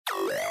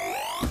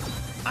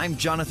I'm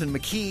Jonathan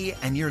McKee,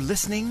 and you're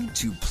listening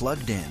to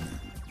Plugged In.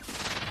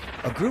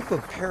 A group of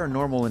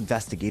paranormal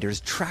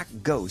investigators track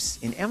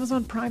ghosts in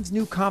Amazon Prime's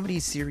new comedy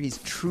series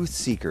Truth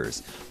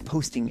Seekers,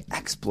 posting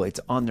exploits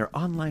on their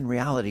online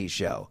reality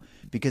show.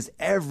 Because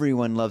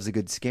everyone loves a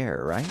good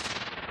scare, right?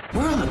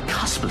 We're on the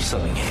cusp of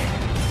something here.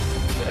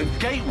 A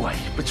gateway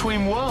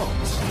between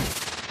worlds.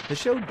 The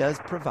show does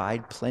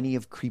provide plenty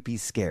of creepy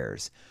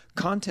scares.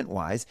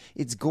 Content-wise,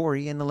 it's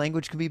gory and the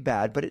language can be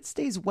bad, but it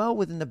stays well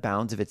within the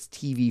bounds of its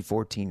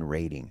TV-14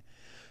 rating.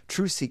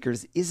 Truth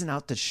Seekers isn't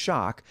out to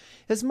shock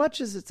as much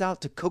as it's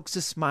out to coax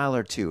a smile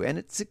or two, and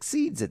it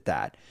succeeds at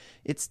that.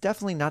 It's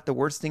definitely not the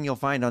worst thing you'll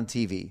find on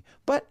TV,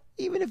 but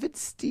even if it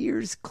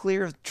steers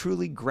clear of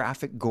truly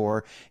graphic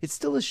gore, it's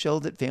still a show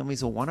that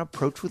families will want to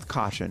approach with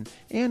caution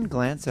and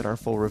glance at our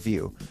full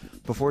review.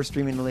 Before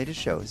streaming the latest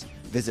shows,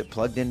 visit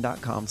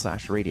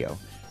pluggedin.com/radio.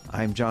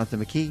 I'm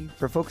Jonathan McKee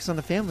for Focus on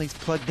the Family's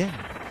Plugged In.